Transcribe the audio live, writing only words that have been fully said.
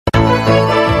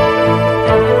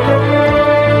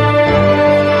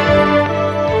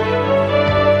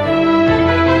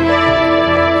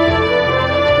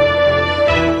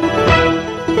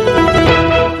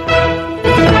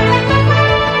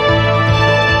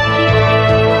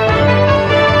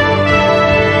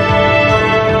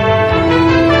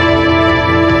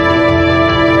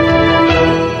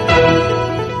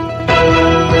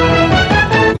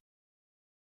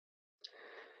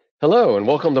Hello and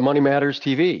welcome to Money Matters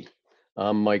TV.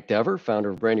 I'm Mike Dever,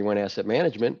 founder of Brandywine Asset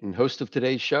Management and host of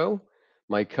today's show.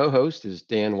 My co-host is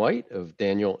Dan White of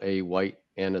Daniel A. White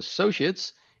and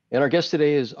Associates, and our guest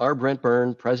today is R. Brent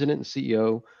Byrne, President and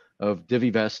CEO of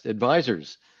Divi-Vest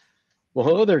Advisors. Well,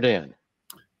 hello there, Dan.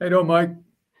 Hey, doing, Mike?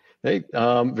 Hey,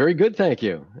 very good, thank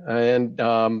you. And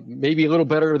maybe a little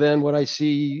better than what I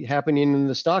see happening in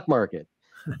the stock market.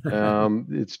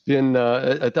 It's been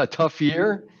a tough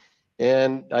year.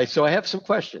 And so I have some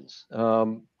questions.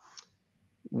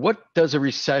 What does a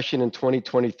recession in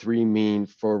 2023 mean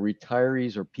for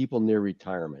retirees or people near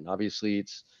retirement? Obviously,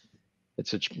 it's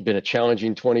been a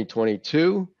challenging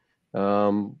 2022.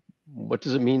 What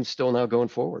does it mean still now going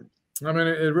forward? I mean,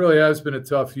 it really has been a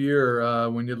tough year.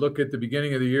 When you look at the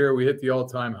beginning of the year, we hit the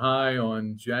all-time high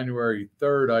on January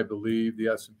 3rd, I believe. The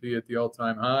S&P hit the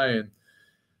all-time high,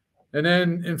 and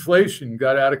then inflation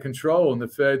got out of control, and the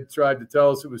Fed tried to tell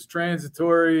us it was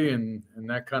transitory, and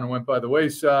that kind of went by the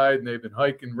wayside, and they've been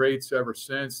hiking rates ever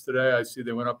since. Today, I see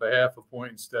they went up a half a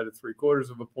point instead of 3/4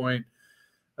 of a point.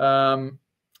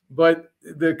 But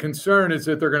the concern is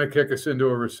that they're going to kick us into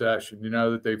a recession. You know,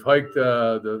 that they've hiked,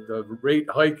 the rate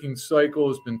hiking cycle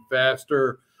has been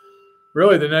faster,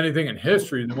 really, than anything in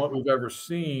history than what we've ever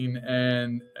seen.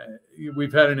 And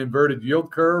we've had an inverted yield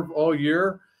curve all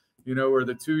year, you know, where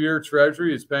the 2-year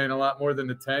Treasury is paying a lot more than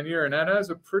the 10-year. And that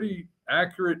has a pretty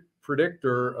accurate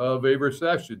predictor of a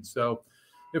recession. So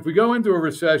if we go into a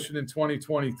recession in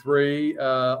 2023,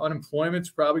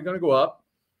 unemployment's probably going to go up.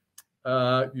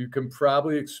 You can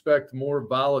probably expect more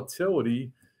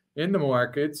volatility in the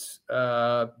markets.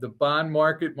 The bond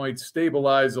market might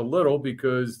stabilize a little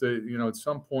because at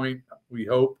some point we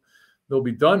hope they'll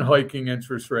be done hiking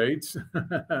interest rates.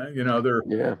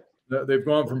 They've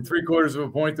gone from 3/4 of a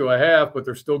point to a half, but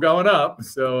they're still going up.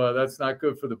 So that's not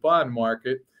good for the bond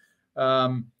market.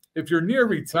 If you're near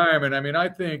retirement, I mean, I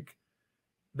think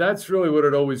that's really what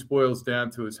it always boils down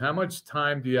to is how much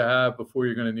time do you have before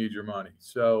you're going to need your money?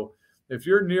 So if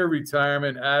you're near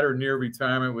retirement, at or near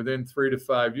retirement within 3 to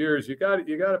 5 years, you got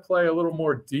to play a little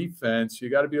more defense. You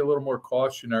got to be a little more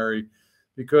cautionary,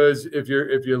 because if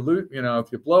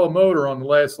you blow a motor on the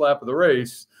last lap of the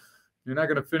race, you're not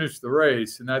going to finish the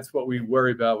race, and that's what we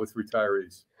worry about with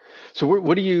retirees. So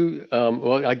what do you?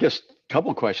 Well, I guess a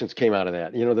couple of questions came out of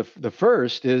that. You know, the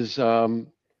first is,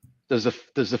 does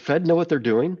the Fed know what they're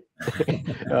doing?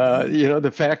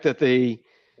 The fact that they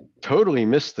totally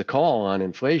missed the call on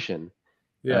inflation.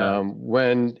 Yeah.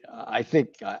 When I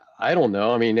think, I don't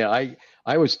know. I mean,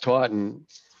 I was taught in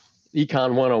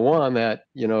Econ 101 that,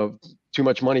 too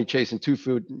much money chasing too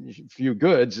few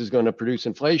goods is going to produce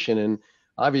inflation. And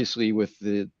obviously with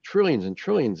the trillions and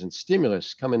trillions in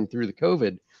stimulus coming through the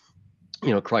COVID,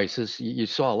 crisis, you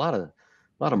saw a lot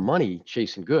of money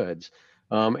chasing goods.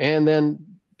 And then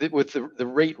with the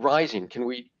rate rising,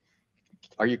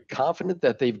 are you confident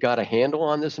that they've got a handle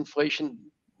on this inflation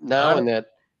now? And that,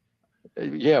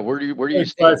 where do you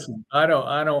stand? I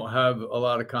don't have a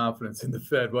lot of confidence in the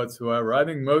Fed whatsoever. I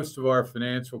think most of our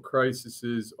financial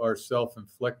crises are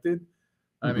self-inflicted.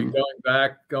 I mean,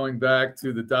 going back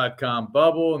to the dot-com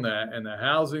bubble and the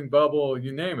housing bubble,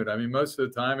 you name it. I mean, most of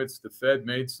the time it's the Fed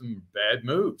made some bad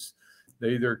moves.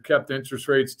 They either kept interest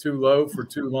rates too low for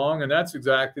too long, and that's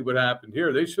exactly what happened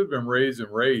here. They should have been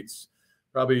raising rates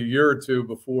probably a year or two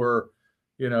before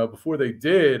they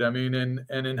did. I mean, and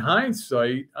in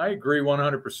hindsight, I agree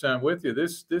 100% with you.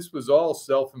 This was all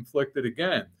self-inflicted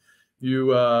again. We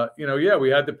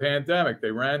had the pandemic.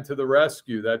 They ran to the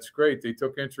rescue. That's great. They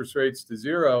took interest rates to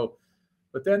zero.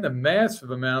 But then the massive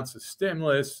amounts of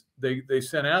stimulus they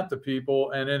sent out to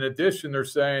people. And in addition, they're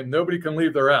saying nobody can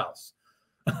leave their house.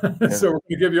 Yeah. So we're going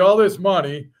to give you all this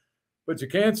money, but you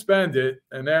can't spend it.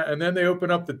 And then they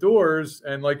open up the doors.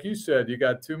 And like you said, you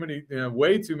got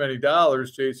way too many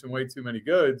dollars chasing way too many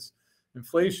goods.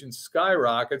 Inflation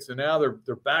skyrockets. And now they're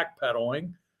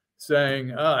backpedaling, saying,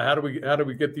 how do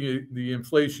we get the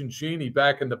inflation genie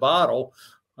back in the bottle?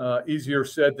 Easier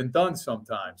said than done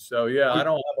sometimes. So, I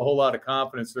don't have a whole lot of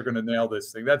confidence they're going to nail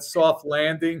this thing. That soft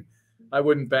landing, I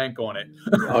wouldn't bank on it.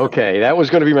 Okay, that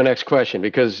was going to be my next question,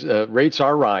 because rates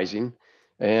are rising,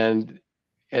 and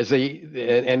as they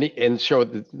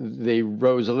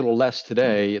rose a little less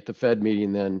today at the Fed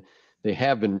meeting than they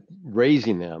have been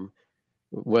raising them.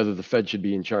 Whether the Fed should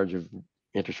be in charge of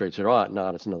interest rates or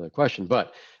not, it's another question.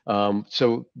 But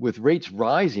so with rates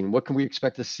rising, what can we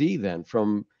expect to see then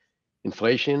from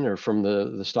inflation or from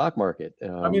the stock market?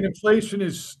 I mean, inflation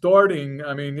is starting.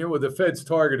 I mean, the Fed's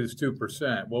target is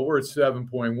 2%. Well, we're at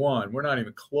 7.1. We're not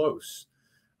even close.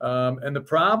 And the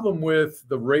problem with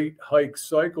the rate hike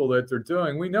cycle that they're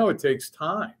doing, we know it takes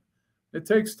time. it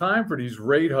takes time for these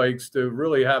rate hikes to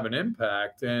really have an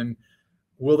impact. And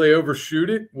will they overshoot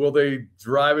it? Will they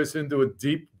drive us into a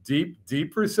deep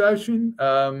recession?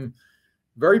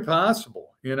 Very possible.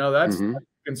 That's Hmm. the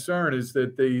concern, is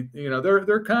that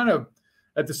they're kind of,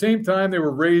 at the same time they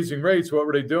were raising rates. What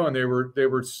were they doing? They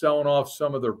were selling off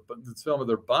some of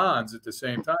their bonds at the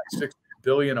same time, $60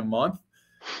 billion a month.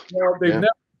 Well,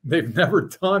 they've never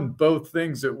done both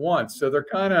things at once. So they're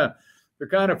kind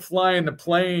of flying the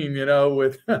plane,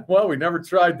 with, well, we never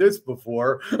tried this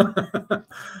before.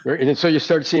 And so you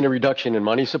start seeing a reduction in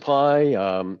money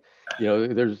supply.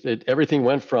 Everything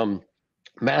went from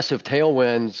massive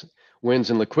tailwinds,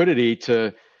 wins in liquidity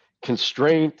to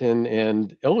constraint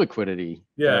and illiquidity,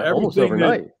 Yeah, almost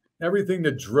overnight. everything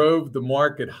that drove the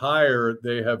market higher,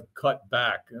 they have cut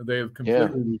back. They have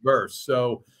completely reversed.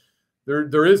 So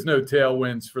there is no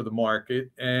tailwinds for the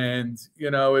market. And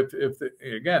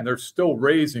again, they're still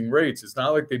raising rates. It's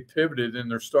not like they pivoted and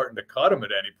they're starting to cut them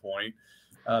at any point.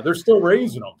 They're still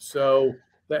raising them. So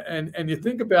and you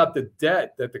think about the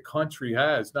debt that the country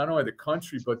has, not only the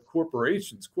country, but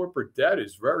corporations. Corporate debt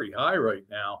is very high right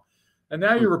now. And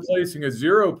now you're replacing a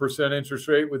 0% interest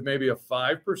rate with maybe a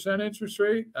 5% interest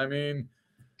rate. I mean,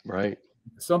 right.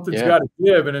 Something's got to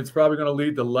give, and it's probably going to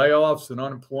lead to layoffs and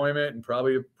unemployment, and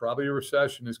probably a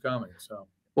recession is coming. So,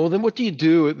 well, then what do you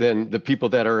do then? The people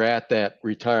that are at that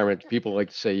retirement, people like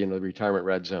to say, the retirement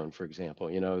red zone, for example,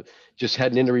 just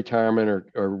heading into retirement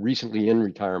or recently in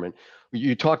retirement.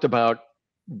 You talked about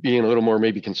being a little more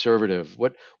maybe conservative.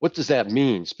 What does that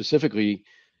mean specifically?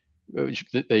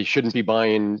 They shouldn't be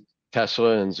buying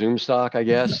Tesla and Zoom stock, I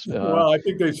guess. Well, I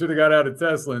think they should have got out of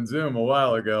Tesla and Zoom a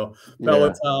while ago.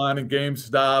 Peloton and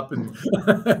GameStop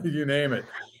and you name it.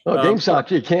 Well,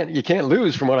 GameStop, you can't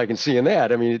lose from what I can see in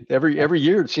that. I mean, every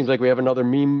year it seems like we have another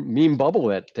meme bubble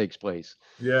that takes place.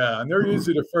 Yeah, and they're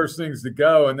usually the first things to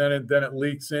go, and then it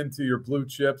leaks into your blue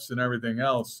chips and everything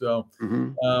else. So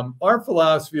our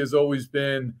philosophy has always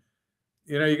been,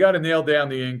 you got to nail down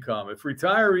the income. If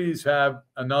retirees have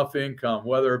enough income,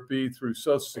 whether it be through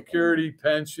Social Security,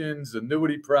 pensions,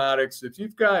 annuity products, if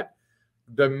you've got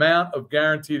the amount of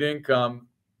guaranteed income,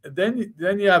 then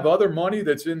you have other money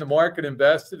that's in the market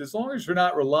invested. As long as you're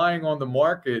not relying on the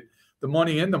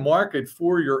money in the market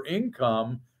for your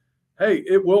income, hey,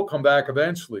 it will come back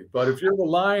eventually. But if you're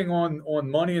relying on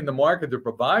money in the market to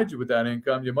provide you with that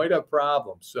income, you might have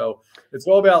problems. So it's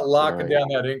all about locking down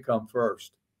that income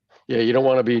first. Yeah, you don't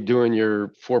want to be doing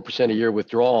your 4% a year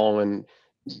withdrawal and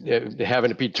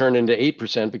having it be turned into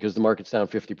 8% because the market's down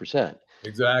 50%.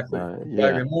 Exactly.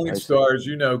 Morningstar,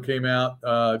 as came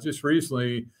out just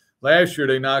recently. Last year,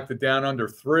 they knocked it down under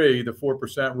 3. The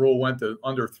 4% rule went to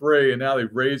under 3, and now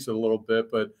they've raised it a little bit.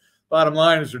 But bottom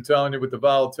line is, they're telling you with the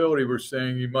volatility we're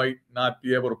seeing, you might not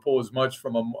be able to pull as much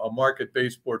from a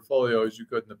market-based portfolio as you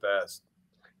could in the past.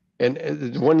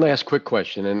 And one last quick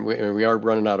question, and we are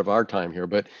running out of our time here,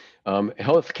 but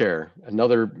healthcare,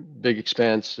 another big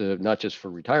expense, not just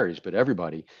for retirees, but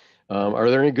everybody. Are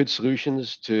there any good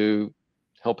solutions to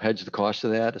help hedge the cost of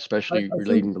that, especially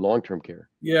relating to long-term care?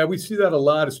 Yeah, we see that a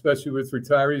lot, especially with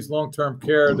retirees. Long-term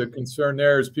care, the concern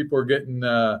there is people are getting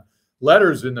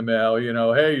letters in the mail,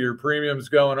 hey, your premium's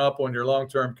going up on your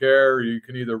long-term care. You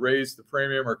can either raise the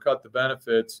premium or cut the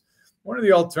benefits. One of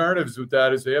the alternatives with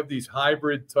that is they have these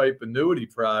hybrid type annuity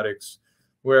products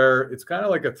where it's kind of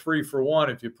like a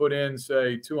 3-for-1. If you put in,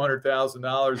 say,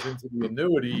 $200,000 into the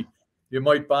annuity, you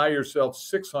might buy yourself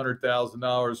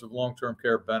 $600,000 of long-term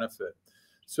care benefit.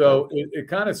 So it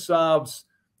kind of solves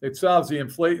the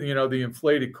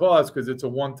inflated cost because it's a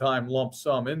one-time lump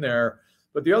sum in there.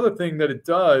 But the other thing that it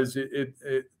does,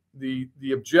 the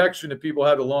objection that people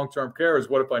have to long-term care is,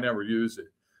 what if I never use it?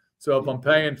 So if I'm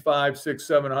paying $500, $600,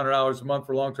 $700 a month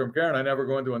for long-term care and I never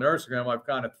go into a nursing home, I've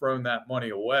kind of thrown that money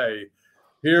away.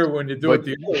 Here, when you do it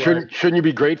the other way, shouldn't you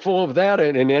be grateful of that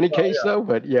in any case, though?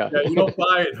 But yeah, you don't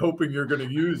buy it hoping you're going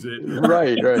to use it.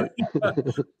 Right.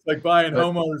 It's like buying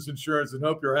homeowners insurance and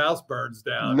hope your house burns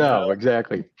down. No,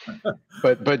 exactly.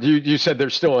 But you said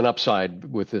there's still an upside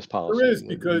with this policy. There is,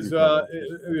 because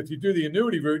if you do the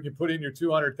annuity route and you put in your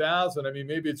 $200,000, I mean,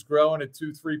 maybe it's growing at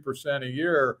 2-3% a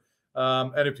year.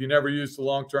 And if you never use the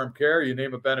long-term care, you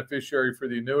name a beneficiary for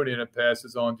the annuity and it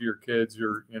passes on to your kids,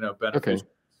 your beneficiary. Okay.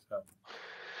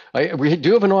 We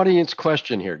do have an audience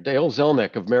question here. Dale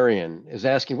Zelnick of Marion is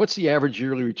asking, what's the average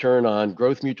yearly return on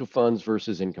growth mutual funds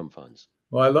versus income funds?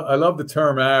 Well, I love the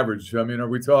term average. I mean, are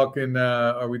we talking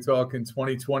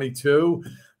 2022?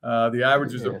 The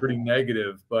averages are pretty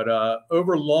negative, but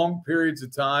over long periods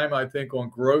of time, I think on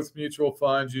growth mutual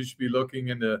funds, you should be looking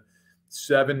in the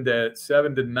 7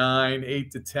 to 9,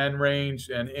 8 to 10 range,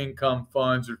 and income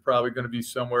funds are probably going to be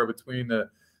somewhere between the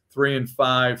 3 and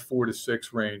 5, 4 to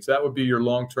 6 range. That would be your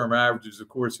long-term averages. Of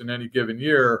course, in any given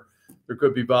year, there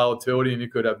could be volatility and you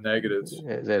could have negatives.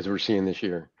 As we're seeing this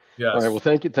year. Yes. All right. Well,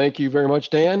 thank you very much,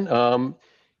 Dan.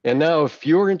 And now, if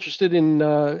you're interested in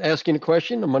asking a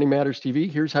question on Money Matters TV,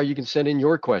 here's how you can send in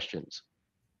your questions.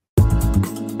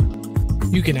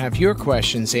 You can have your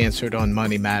questions answered on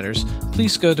Money Matters.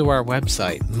 Please go to our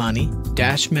website,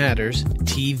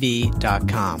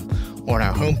 money-matterstv.com. On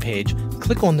our homepage,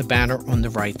 click on the banner on the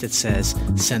right that says,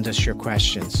 Send us your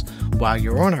questions. While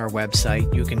you're on our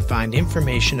website, you can find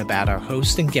information about our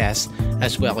host and guests,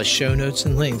 as well as show notes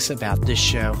and links about this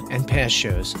show and past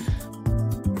shows.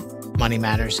 Money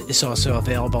Matters is also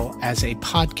available as a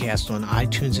podcast on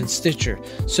iTunes and Stitcher,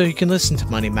 so you can listen to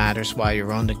Money Matters while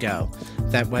you're on the go.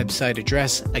 That website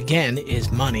address, again,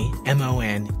 is money,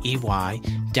 M-O-N-E-Y,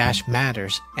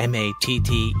 -matters,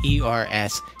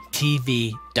 M-A-T-T-E-R-S,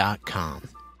 TV.com.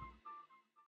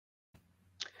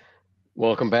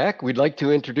 Welcome back. We'd like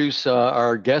to introduce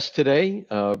our guest today,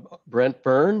 Brent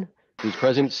Byrne, who's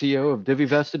President and CEO of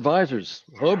Divi-Vest Advisors.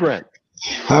 Hello, Brent.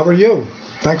 How are you?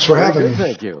 Thanks for having me.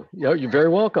 Thank you. You're very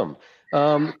welcome.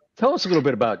 Tell us a little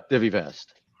bit about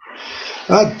Divi-Vest.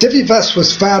 Divi-Vest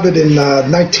was founded in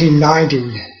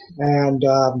 1990, and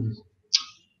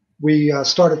we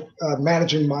started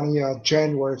managing money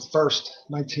January 1st,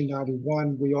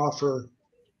 1991. We offer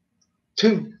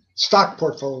 2 stock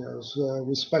portfolios.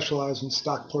 We specialize in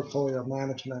stock portfolio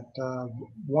management.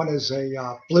 One is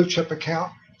a blue chip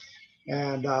account,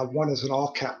 and one is an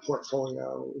all-cap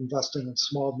portfolio, investing in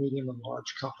small, medium, and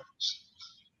large companies.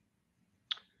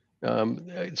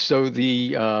 So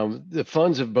the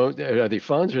funds of both, are they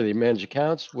funds or are they managed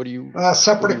accounts? What do you?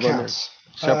 Separate accounts.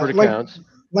 Separate accounts.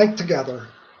 Linked together.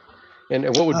 And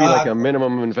what would be like a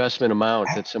minimum investment amount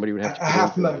that somebody would have to put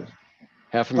 $500,000.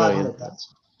 $500,000.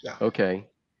 Yeah. Okay.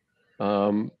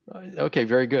 Okay.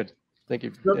 Very good. Thank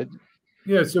you.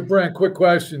 Yeah. So, Brent, quick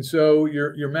question. So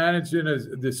you're managing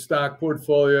the stock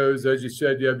portfolios, as you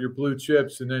said. You have your blue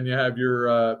chips, and then you have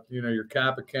your your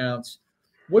cap accounts.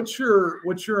 What's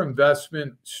your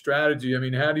investment strategy? I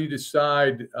mean, how do you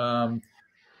decide?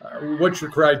 What's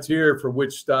your criteria for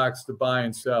which stocks to buy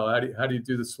and sell? How do you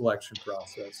do the selection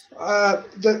process?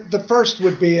 The first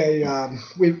would be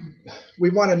we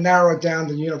want to narrow down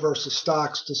the universe of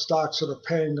stocks to stocks that are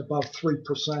paying above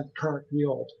 3% current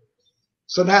yield.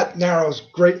 So that narrows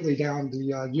greatly down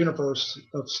the universe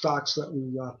of stocks that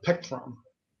we pick from.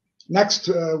 Next,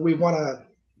 we want to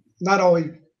not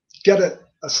only get a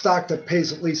stock that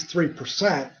pays at least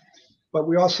 3%, but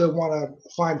we also want to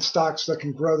find stocks that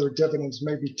can grow their dividends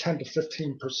maybe 10 to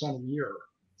 15% a year.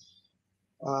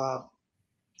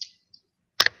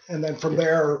 And then from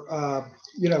there,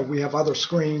 we have other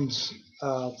screens,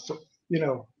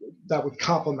 that would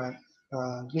complement,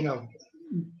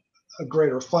 a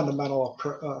greater fundamental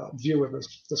view of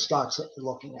the stocks that we're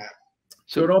looking at.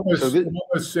 So it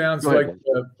almost sounds like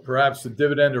perhaps the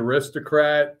dividend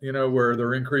aristocrat, where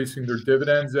they're increasing their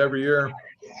dividends every year.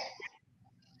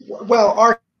 Well,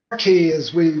 our key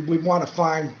is we want to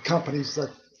find companies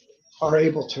that are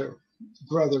able to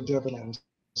grow their dividends.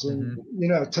 And,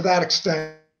 to that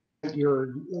extent,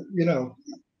 you're,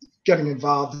 getting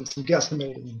involved in some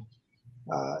guesstimating.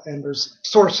 And there's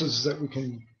sources that we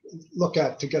can look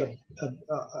at to get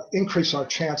increase our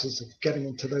chances of getting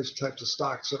into those types of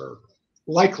stocks that are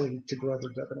likely to grow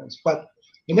their dividends. But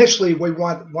initially, we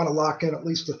want to lock in at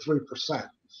least a 3%.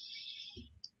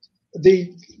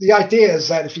 The idea is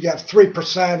that if you have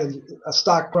 3% and a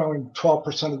stock growing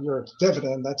 12% a year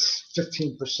dividend, that's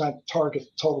 15% target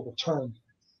total return,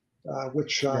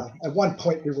 which at one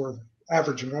point we were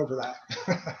averaging over that,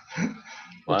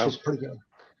 which was pretty good.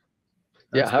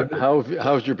 Yeah,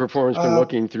 how's your performance been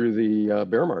looking through the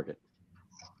bear market?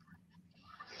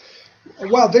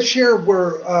 Well, this year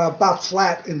we're about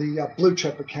flat in the blue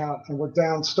chip account, and we're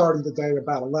down starting the day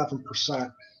about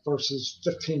 11% versus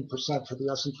 15% for the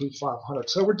S&P 500.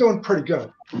 So we're doing pretty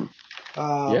good. And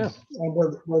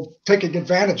we're taking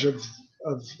advantage of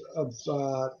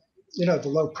the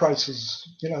low prices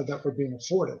that we're being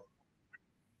afforded.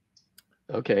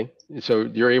 Okay, so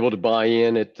you're able to buy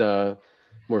in at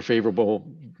more favorable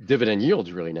dividend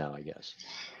yields, really, now, I guess.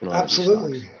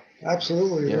 Absolutely. Yeah.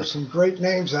 There's some great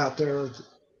names out there,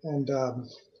 and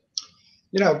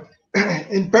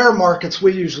in bear markets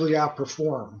we usually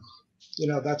outperform.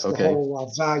 That's the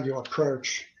whole value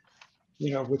approach,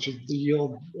 which is the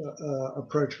yield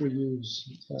approach we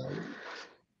use.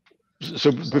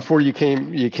 So before you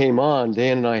came on,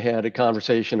 Dan and I had a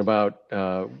conversation about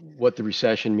what the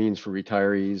recession means for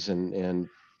retirees and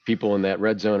people in that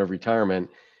red zone of retirement.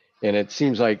 And it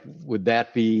seems like, would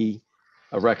that be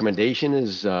a recommendation?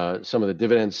 Is some of the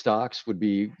dividend stocks would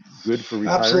be good for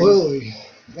retiring? Absolutely,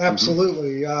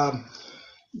 absolutely.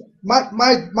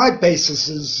 My basis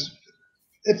is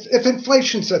if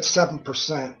inflation's at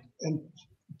 7% and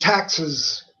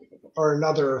taxes are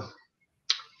another,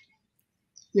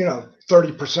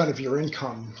 30% of your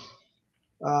income,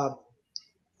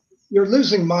 you're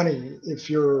losing money if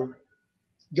you're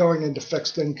going into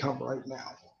fixed income right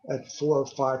now at 4 or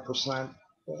 5%.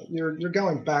 You're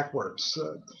going backwards.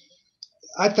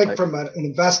 I think from an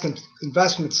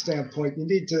investment standpoint, you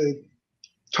need to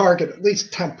target at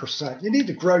least 10%. You need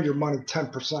to grow your money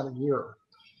 10% a year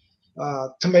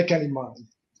to make any money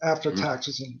after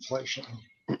taxes and inflation.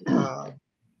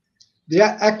 The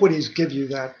equities give you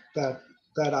that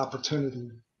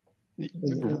opportunity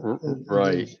in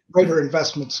right. the greater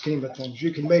investment scheme of things.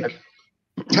 You can make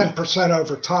 10%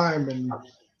 over time, and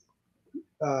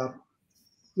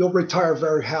you'll retire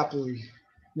very happily,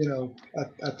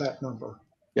 at that number.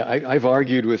 Yeah, I've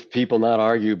argued with people, not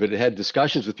argued, but had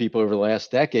discussions with people over the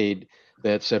last decade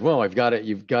that said, well, you've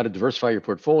got to diversify your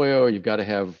portfolio. You've got to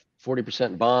have 40%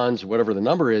 in bonds, whatever the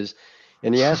number is.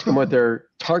 And you ask them what their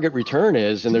target return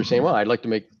is, and they're saying, well, I'd like to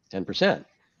make 10%.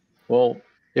 Well,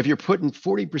 if you're putting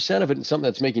 40% of it in something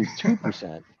that's making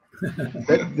 2%,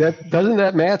 that doesn't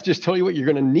that math just tell you what you're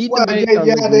going to need to make? Well,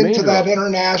 you get into that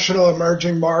international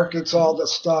emerging markets, all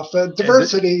this stuff.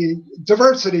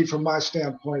 Diversity, from my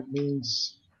standpoint,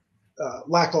 means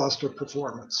lackluster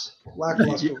performance,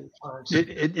 lackluster returns.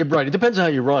 Right. It depends on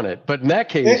how you run it, but in that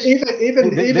case,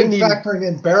 even factoring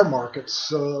in bear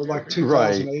markets like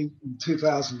 2008 and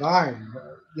 2009,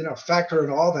 factor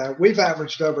in all that, we've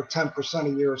averaged over 10% a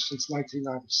year since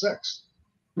 1996.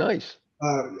 Nice.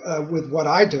 With what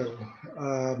I do,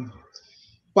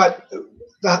 but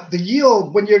the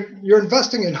yield, when you're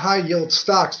investing in high yield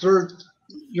stocks,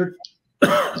 you're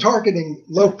targeting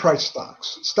low price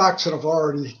stocks that have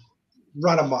already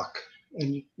run amok,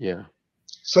 and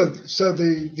so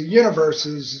the universe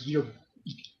is you're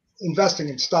investing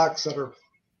in stocks that are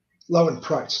low in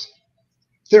price,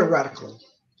 theoretically,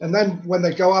 and then when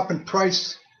they go up in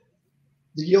price,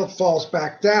 the yield falls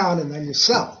back down, and then you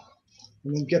sell.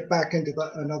 And then get back into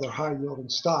another high-yielding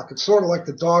stock. It's sort of like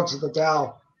the dogs of the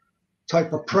Dow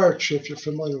type approach, if you're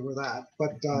familiar with that.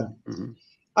 But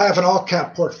I have an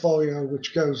all-cap portfolio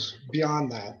which goes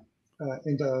beyond that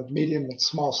into medium and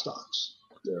small stocks.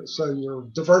 So you're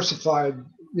diversified,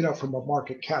 from a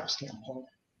market cap standpoint,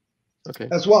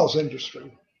 as well as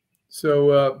industry.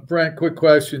 So, Brent, quick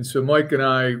question. So Mike and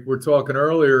I were talking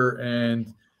earlier,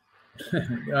 and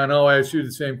I'll ask you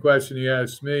the same question he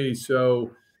asked me.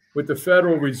 So, with the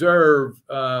Federal Reserve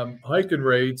hiking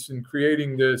rates and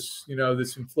creating this,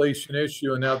 this inflation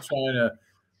issue, and now trying to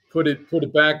put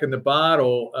it back in the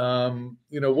bottle,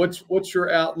 what's your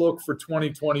outlook for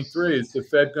 2023? Is the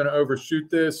Fed going to overshoot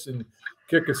this and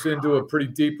kick us into a pretty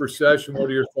deep recession? What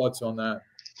are your thoughts on that?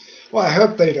 Well, I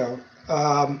hope they don't.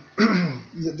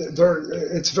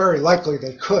 It's very likely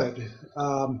they could.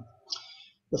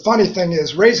 The funny thing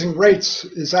is, raising rates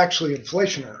is actually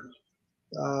inflationary.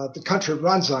 The country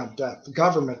runs on debt. The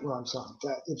government runs on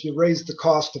debt. If you raise the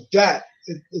cost of debt,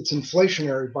 it's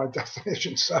inflationary by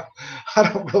definition. So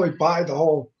I don't really buy the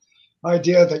whole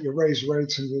idea that you raise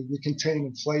rates and you contain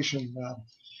inflation.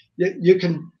 You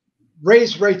can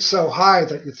raise rates so high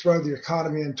that you throw the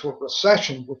economy into a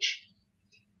recession, which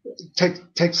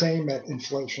takes aim at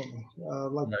inflation,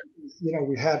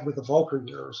 we had with the Volcker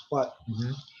years. But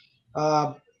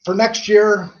for next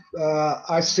year,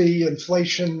 I see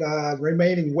inflation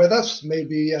remaining with us,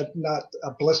 maybe at not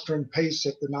a blistering pace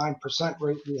at the 9%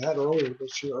 rate we had earlier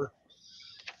this year.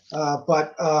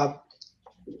 But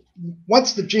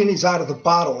once the genie's out of the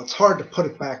bottle, it's hard to put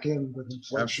it back in with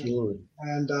inflation. Absolutely.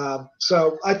 And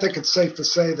so I think it's safe to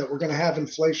say that we're going to have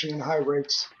inflation and high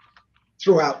rates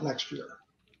throughout next year.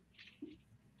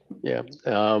 Yeah.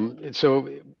 So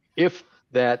if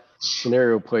that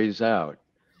scenario plays out,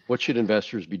 what should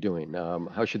investors be doing?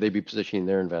 How should they be positioning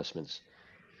their investments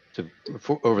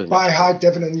over the buy high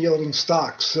dividend yielding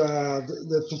stocks?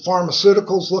 The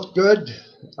pharmaceuticals look good.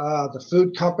 The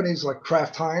food companies like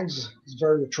Kraft Heinz is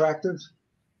very attractive.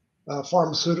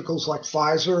 Pharmaceuticals like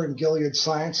Pfizer and Gilead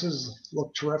Sciences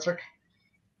look terrific.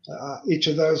 Each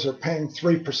of those are paying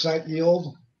 3%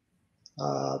 yield.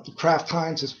 The Kraft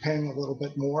Heinz is paying a little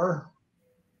bit more.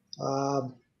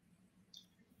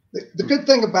 The good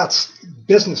thing about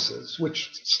businesses, which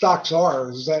stocks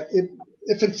are, is that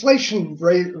if inflation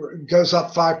rate goes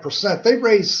up 5%, they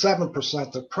raise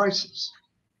 7% their prices.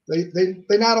 They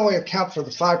not only account for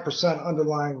the 5%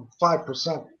 underlying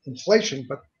 5% inflation,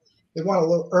 but They want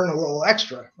to earn a little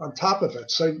extra on top of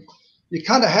it. So you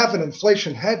kind of have an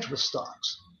inflation hedge with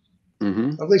stocks,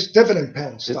 at least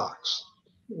dividend-paying stocks.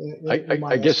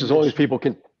 I guess as long as people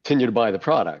continue to buy the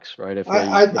products, right? If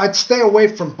I'd stay away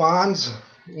from bonds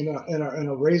in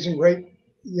a raising rate.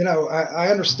 You know, I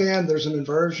understand there's an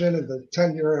inversion in the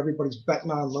 10-year. Everybody's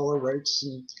betting on lower rates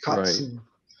and cuts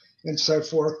and so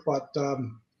forth. But,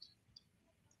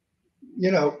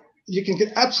 you know, you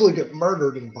can absolutely get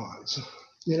murdered in bonds.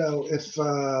 You know, if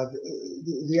the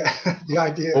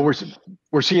idea. Well,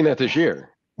 we're seeing that this year.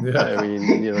 Yeah. I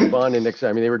mean, you know, the bond index,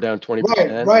 I mean, they were down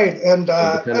 20%. Right. And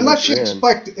unless you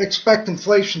expect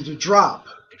inflation to drop.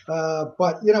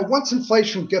 But, you know, once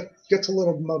inflation gets a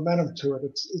little momentum to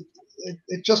it,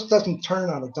 it just doesn't turn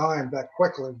on a dime that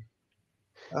quickly.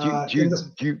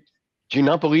 Do you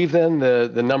not believe then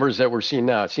the numbers that we're seeing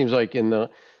now? It seems like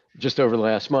just over the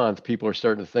last month, people are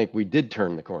starting to think we did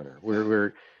turn the corner.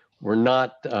 We're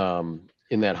not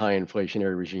in that high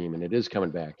inflationary regime, and it is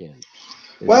coming back in.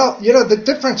 Well, you know, the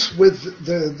difference with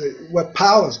what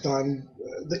Powell has done,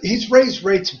 he's raised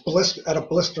rates at a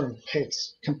blistering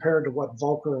pace compared to what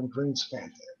Volcker and Greenspan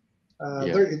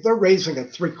did. They're raising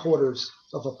at 3/4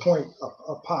 of a point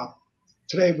a pop.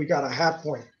 Today we got a half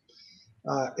point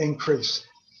increase.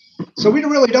 So we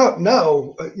really don't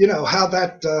know, you know, how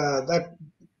that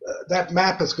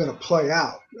map is going to play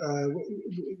out.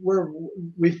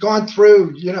 We've gone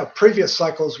through, you know, previous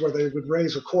cycles where they would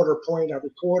raise a 1/4 point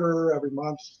every quarter, every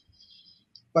month,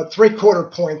 but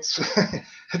 3/4 points,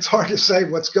 it's hard to say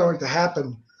what's going to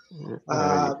happen.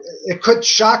 It could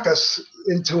shock us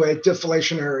into a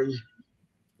deflationary,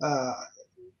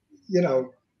 you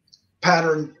know,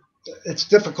 pattern. It's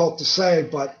difficult to say,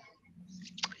 but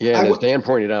yeah, and as Dan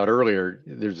pointed out earlier,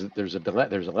 there's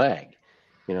a lag.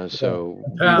 You know, so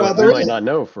we might not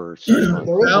know for certain.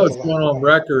 Powell is going on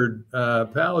record.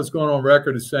 Powell is going on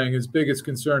record as saying his biggest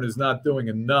concern is not doing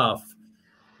enough.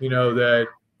 You know, that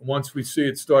once we see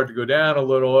it start to go down a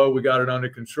little, we got it under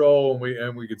control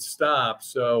and we could stop.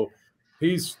 So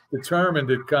he's determined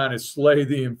to kind of slay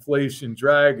the inflation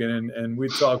dragon. And we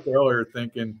talked earlier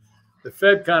thinking the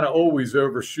Fed kind of always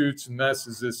overshoots and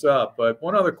messes this up. But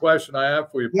one other question I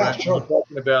have for you, Brent, sure.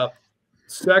 talking about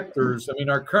sectors. I mean,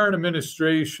 our current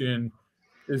administration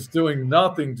is doing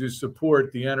nothing to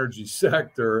support the energy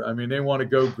sector. I mean, they want to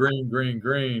go green, green,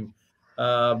 green.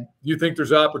 You think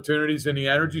there's opportunities in the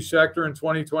energy sector in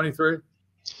 2023?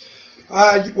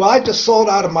 Well, I just sold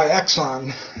out of my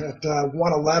Exxon at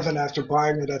 111 after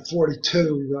buying it at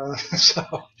 42. So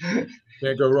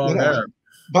can't go wrong there.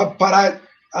 But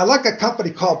I like a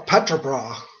company called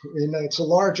Petrobras. It's the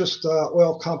largest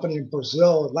oil company in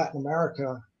Brazil and Latin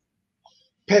America,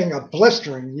 paying a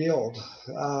blistering yield.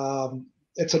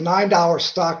 It's a $9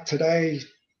 stock today.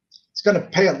 It's going to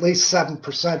pay at least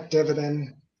 7%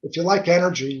 dividend. If you like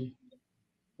energy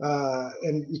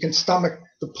and you can stomach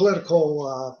the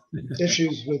political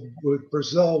issues with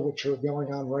Brazil, which are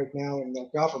going on right now in the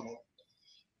government,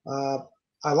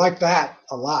 I like that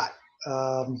a lot.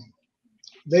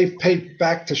 They've paid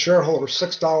back to shareholders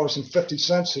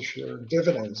 $6.50 this year in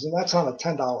dividends, and that's on a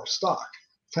 $10 stock,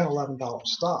 $11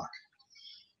 stock.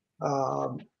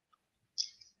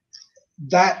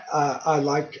 That I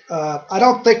like. I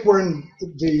don't think we're in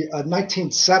the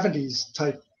 1970s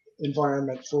type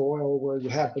environment for oil where you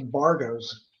have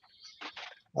embargoes.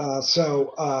 I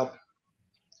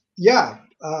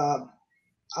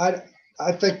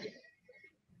think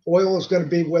oil is going to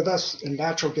be with us and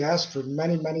natural gas for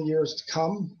many, many years to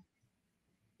come.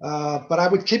 But I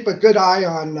would keep a good eye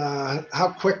on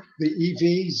how quick the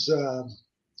EVs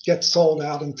get sold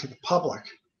out into the public.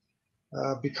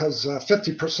 Because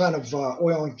 50% of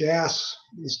oil and gas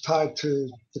is tied to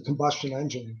the combustion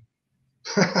engine.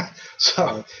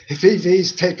 So if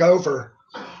EVs take over,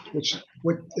 which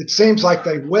it seems like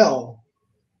they will,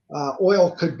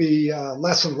 oil could be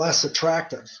less and less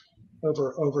attractive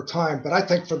over time. But I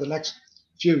think for the next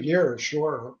few years,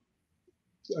 sure,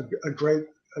 a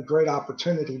great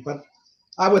opportunity. But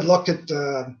I would look at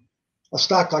a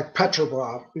stock like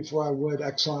Petrobras before I would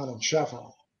Exxon and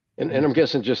Chevron. And I'm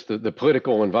guessing just the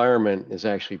political environment is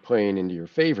actually playing into your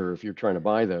favor. If you're trying to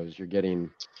buy those, you're getting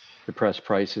depressed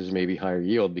prices, maybe higher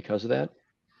yield because of that.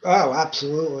 Oh,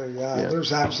 absolutely.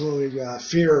 There's absolutely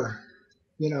fear,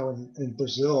 you know, in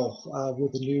Brazil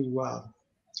with the new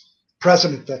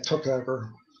president that took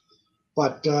over.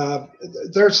 But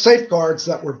there's safeguards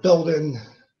that were built in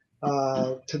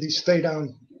to these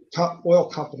state-owned oil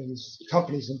companies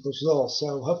in Brazil.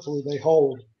 So hopefully they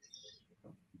hold.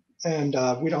 And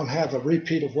we don't have a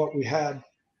repeat of what we had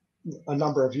a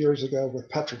number of years ago with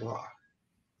Petrobras.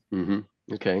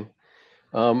 Okay.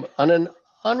 On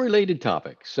unrelated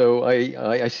topic. So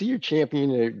I see you're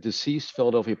championing a deceased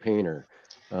Philadelphia painter,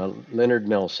 Leonard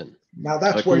Nelson. Now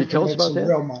that's Can where you you can tell us make about some that?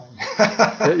 real money.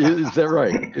 Is that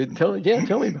right? Tell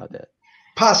me about that.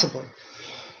 Possibly.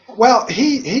 Well,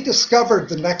 he discovered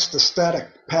the next aesthetic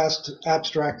past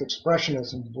abstract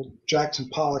expressionism with Jackson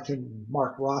Pollock and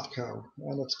Mark Rothko,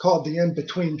 and it's called the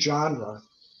in-between genre.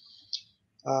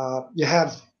 You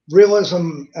have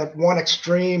realism at one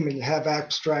extreme and you have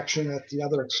abstraction at the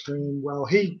other extreme. Well,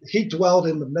 he dwelled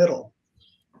in the middle,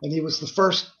 and he was the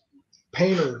first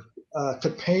painter to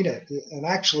paint it. And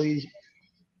actually,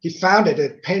 he founded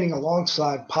it painting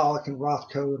alongside Pollock and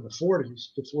Rothko in the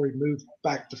 40s before he moved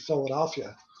back to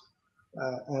Philadelphia,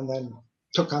 and then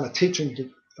took on a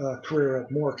teaching career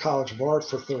at Moore College of Art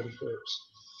for 30 years.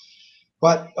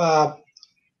 But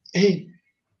he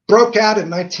broke out in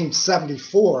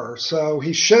 1974, so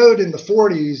he showed in the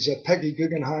 40s at Peggy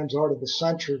Guggenheim's Art of the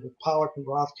Century with Pollock and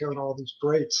Rothko and all these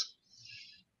greats.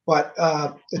 But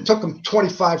it took him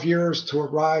 25 years to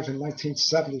arrive in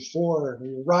 1974, and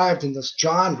he arrived in this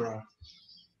genre,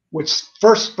 which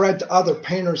first spread to other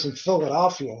painters in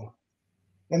Philadelphia,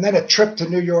 and then it tripped to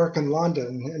New York and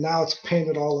London, and now it's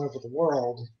painted all over the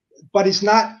world. But he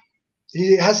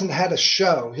hasn't had a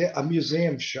show, a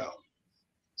museum show.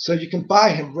 So you can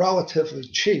buy him relatively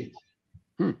cheap,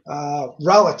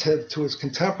 relative to his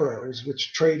contemporaries,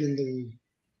 which trade in the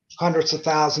hundreds of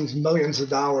thousands, millions of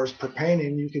dollars per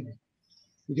painting. You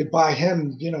could buy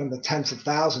him, in the tens of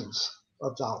thousands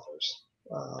of dollars.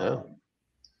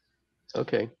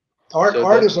 Okay.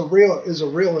 Art is a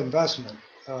real investment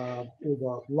with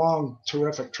a long,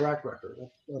 terrific track record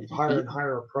of higher and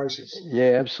higher prices.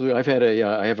 Yeah, absolutely.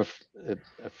 I have a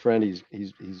friend. He's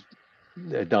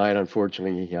died,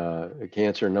 unfortunately,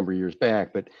 cancer a number of years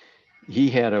back, but he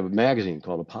had a magazine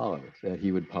called Apollo that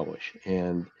he would publish,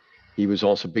 and he was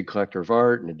also a big collector of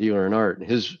art and a dealer in art. And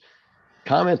his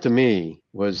comment to me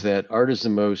was that art is the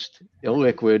most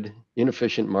illiquid,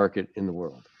 inefficient market in the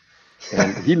world,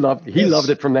 and he loved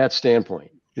it from that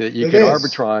standpoint, that you could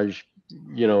arbitrage,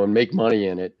 and make money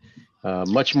in it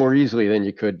much more easily than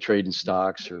you could trade in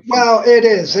stocks or. Well, it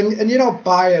is, and you don't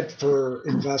buy it for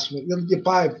investment. You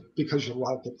buy it because you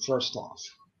like it first off.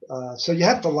 So you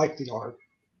have to like the art,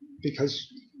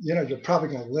 because you're probably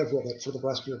going to live with it for the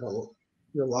rest of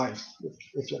your life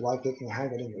if you like it and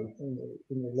hang it in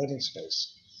your living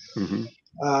space. Mm-hmm.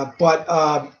 But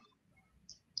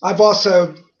I've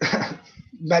also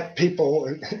met people.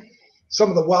 Some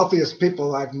of the wealthiest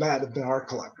people I've met have been art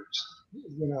collectors.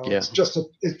 It's just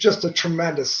a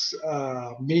tremendous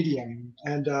medium,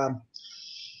 and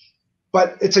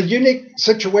but it's a unique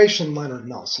situation. Leonard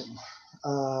Nelson,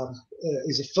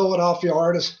 he's a Philadelphia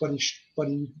artist, but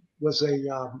he was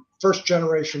a first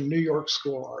generation New York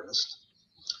school artist,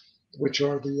 which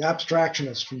are the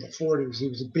abstractionists from the 40s. He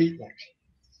was a beatnik.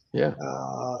 Yeah.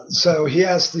 So he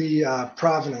has the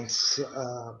provenance,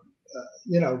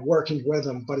 working with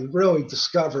him, but he really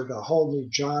discovered a whole new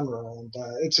genre, and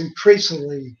it's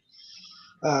increasingly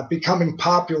becoming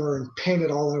popular and painted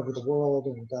all over the world.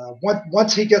 And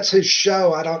once he gets his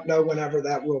show, I don't know whenever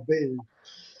that will be,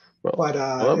 but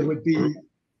it would be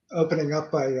opening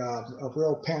up a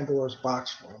real Pandora's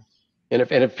box for him. And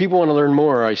if people want to learn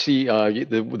more, I see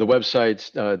the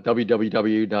website's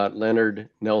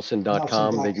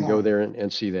www.leonardnelson.com. They can go there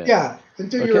and see that. Yeah, and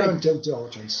do your own due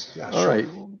diligence. Yeah, all right.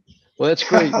 Well, that's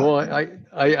great. Well,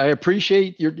 I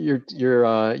appreciate your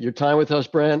time with us,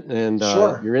 Brent, and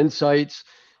your insights,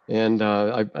 and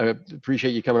I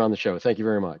appreciate you coming on the show. Thank you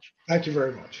very much. Thank you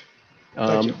very much.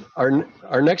 Thank you.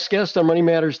 Our next guest on Money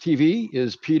Matters TV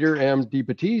is Peter M.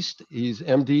 DeBattiste. He's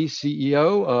MD,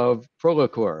 CEO of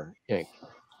Prolocor Inc.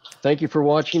 Thank you for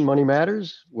watching Money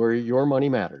Matters, where your money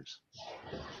matters.